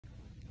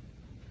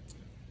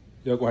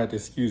You're going to have to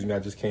excuse me. I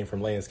just came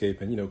from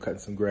landscaping, cutting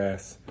some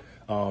grass.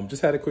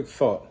 Just had a quick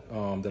thought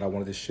that I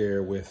wanted to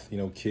share with,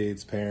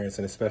 kids, parents,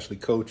 and especially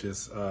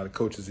coaches, the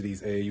coaches of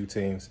these AAU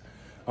teams.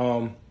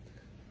 I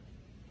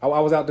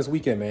was out this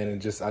weekend, man,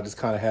 and I just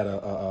kind of had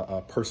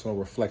a personal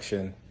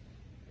reflection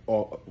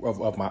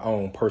of my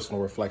own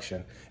personal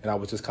reflection. And I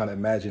was just kind of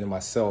imagining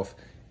myself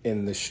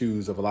in the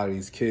shoes of a lot of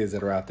these kids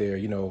that are out there,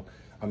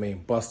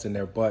 busting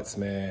their butts,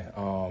 man,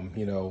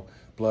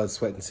 blood,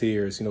 sweat, and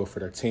tears, for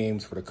their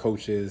teams, for the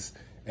coaches,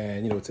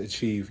 and, to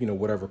achieve,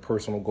 whatever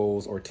personal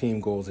goals or team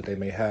goals that they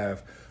may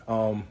have.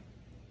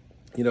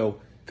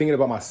 Thinking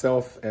about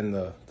myself and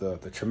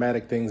the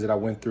traumatic things that I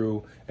went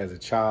through as a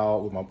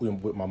child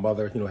with my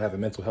mother, having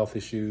mental health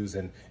issues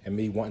and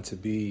me wanting to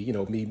be,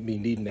 me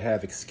needing to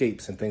have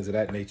escapes and things of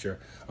that nature.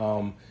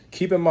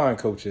 Keep in mind,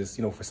 coaches,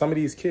 for some of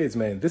these kids,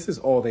 man, this is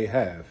all they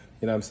have.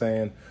 You know what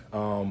I'm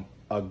saying?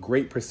 A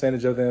great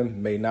percentage of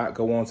them may not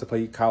go on to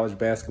play college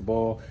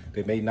basketball.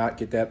 They may not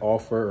get that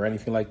offer or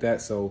anything like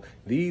that. So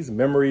these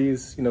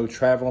memories,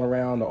 traveling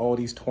around to all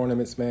these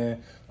tournaments,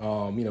 man,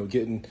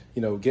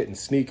 getting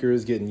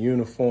sneakers, getting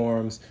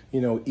uniforms,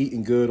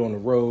 eating good on the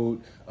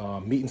road,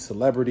 meeting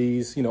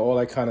celebrities, all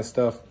that kind of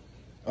stuff.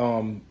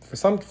 For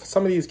some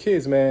of these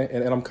kids, man,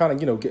 and I'm kind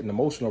of, getting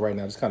emotional right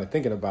now, just kind of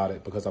thinking about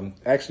it, because I'm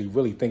actually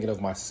really thinking of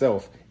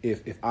myself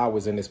if I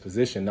was in this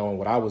position, knowing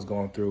what I was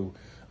going through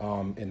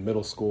in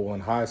middle school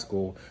and high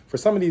school. For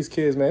some of these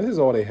kids, man, this is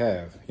all they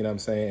have. You know what I'm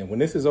saying? And when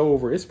this is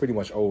over, it's pretty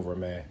much over,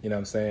 man. You know what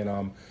I'm saying?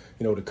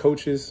 The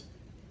coaches,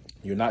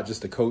 you're not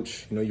just a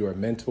coach, you're a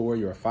mentor,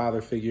 you're a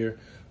father figure.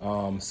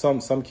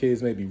 Some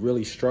kids may be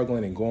really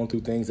struggling and going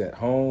through things at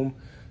home.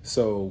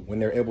 So when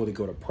they're able to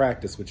go to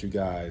practice with you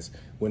guys,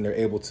 when they're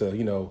able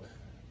to,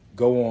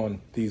 go on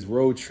these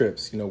road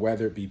trips,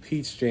 whether it be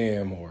Peach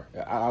Jam or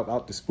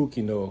out to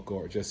Spooky Nook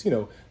or just,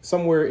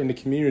 somewhere in the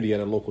community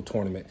at a local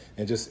tournament,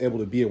 and just able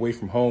to be away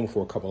from home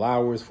for a couple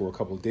hours, for a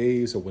couple of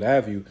days or what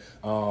have you,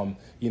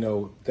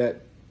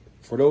 that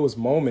for those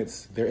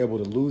moments, they're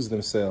able to lose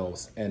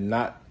themselves and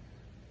not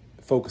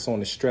focus on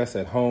the stress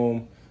at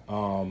home.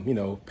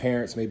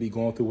 Parents may be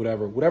going through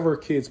whatever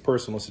kids'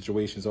 personal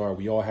situations are.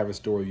 We all have a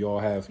story. We all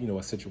have,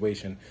 a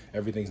situation.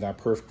 Everything's not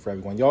perfect for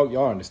everyone.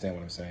 Y'all understand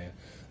what I'm saying.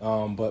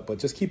 But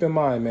just keep in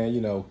mind, man, I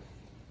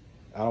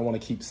don't want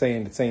to keep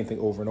saying the same thing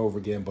over and over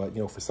again, but,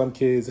 for some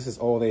kids, this is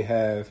all they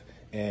have.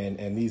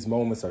 And these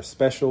moments are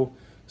special.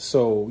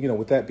 So,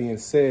 with that being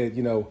said,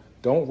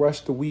 don't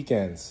rush the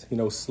weekends,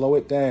 slow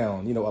it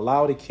down,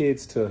 allow the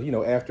kids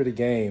to, after the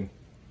game,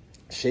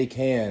 shake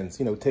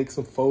hands, take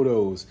some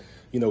photos,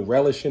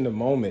 relish in the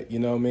moment, you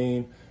know what I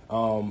mean?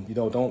 Don't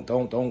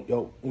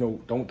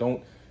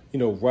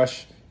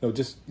rush,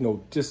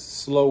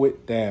 just slow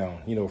it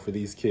down, for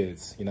these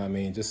kids, you know what I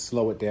mean? Just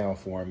slow it down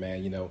for them,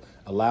 man,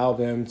 allow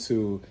them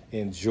to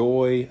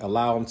enjoy,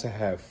 allow them to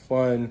have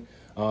fun,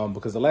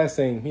 because the last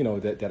thing,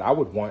 that I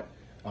would want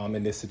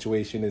in this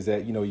situation is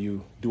that,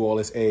 you do all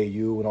this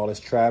AAU and all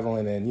this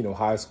traveling and,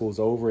 high school's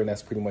over and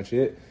that's pretty much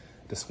it.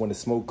 Just when the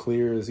smoke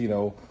clears,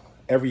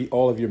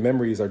 all of your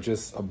memories are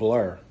just a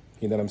blur.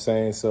 You know what I'm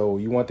saying? So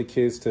you want the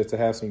kids to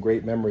have some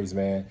great memories,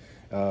 man.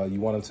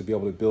 You want them to be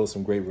able to build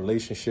some great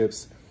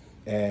relationships,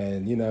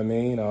 and you know what I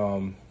mean.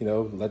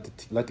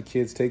 Let the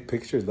kids take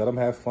pictures, let them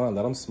have fun,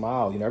 let them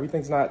smile.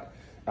 Everything's not.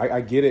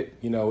 I get it.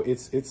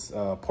 It's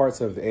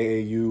parts of the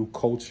AAU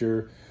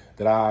culture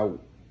that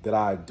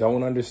I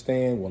don't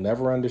understand, will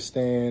never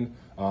understand,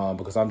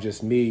 because I'm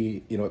just me,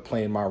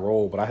 playing my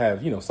role. But I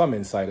have some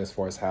insight as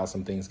far as how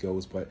some things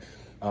goes. But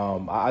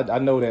I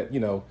know that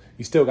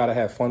you still got to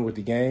have fun with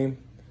the game.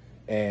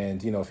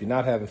 And, if you're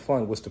not having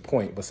fun, what's the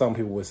point? But some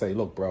people would say,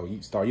 look, bro, you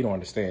don't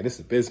understand. This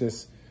is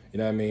business. You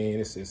know what I mean?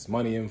 It's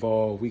money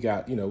involved. We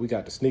got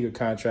the sneaker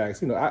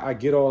contracts. I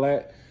get all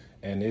that.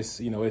 And it's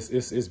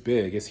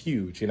big. It's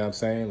huge. You know what I'm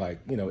saying?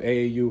 Like,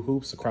 AAU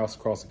hoops across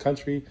the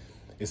country,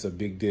 it's a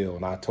big deal.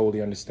 And I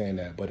totally understand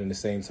that. But in the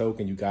same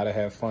token, you got to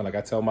have fun. Like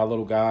I tell my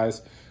little guy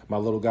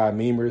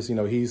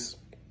memers, he's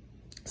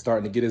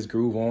starting to get his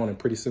groove on. And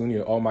pretty soon,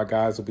 all my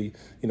guys will be,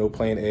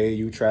 playing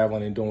AAU,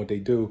 traveling and doing what they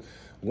do.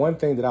 One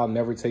thing that I'll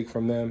never take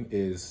from them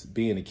is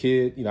being a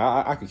kid.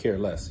 I could care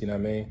less. You know what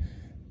I mean?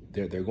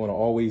 They're going to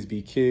always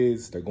be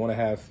kids. They're going to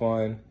have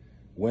fun,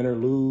 win or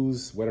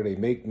lose, whether they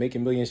make a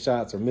million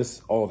shots or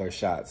miss all their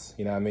shots.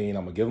 You know what I mean?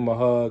 I'm going to give them a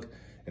hug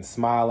and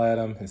smile at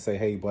them and say,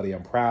 hey, buddy,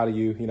 I'm proud of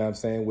you. You know what I'm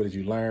saying? What did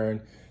you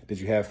learn? Did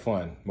you have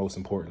fun? Most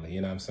importantly,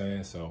 you know what I'm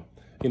saying? So,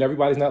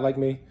 everybody's not like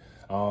me.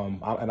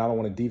 And I don't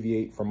want to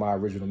deviate from my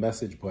original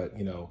message, but,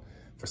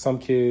 for some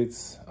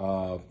kids,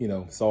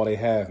 it's all they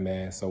have,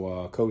 man.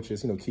 So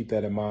coaches, keep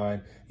that in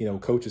mind.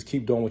 Coaches,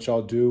 keep doing what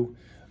y'all do.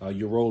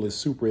 Your role is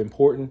super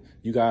important.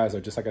 You guys are,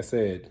 just like I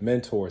said,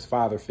 mentors,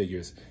 father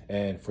figures.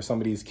 And for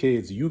some of these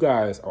kids, you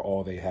guys are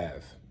all they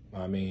have.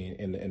 I mean,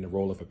 in the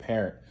role of a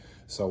parent.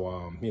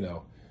 So,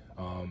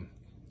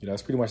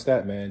 that's pretty much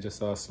that, man.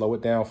 Just slow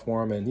it down for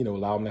them and,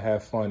 allow them to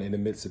have fun in the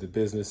midst of the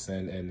business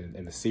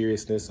and the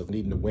seriousness of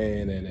needing to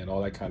win and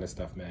all that kind of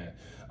stuff, man.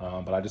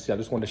 But I just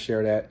wanted to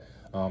share that.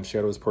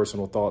 share those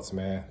personal thoughts,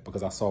 man,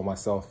 because I saw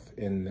myself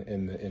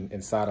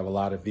inside of a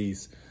lot of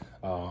these.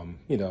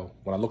 You know,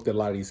 when I looked at a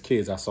lot of these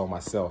kids, I saw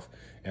myself,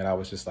 and I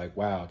was just like,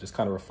 wow, just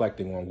kind of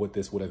reflecting on what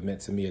this would have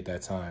meant to me at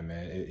that time,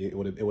 man. It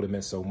would have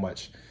meant so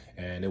much,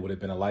 and it would have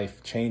been a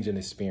life-changing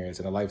experience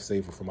and a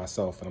lifesaver for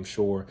myself. And I'm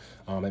sure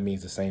it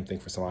means the same thing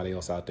for somebody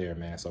else out there,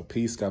 man. So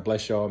peace, God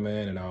bless y'all,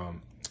 man, and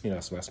you know,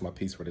 that's my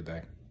piece for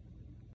today.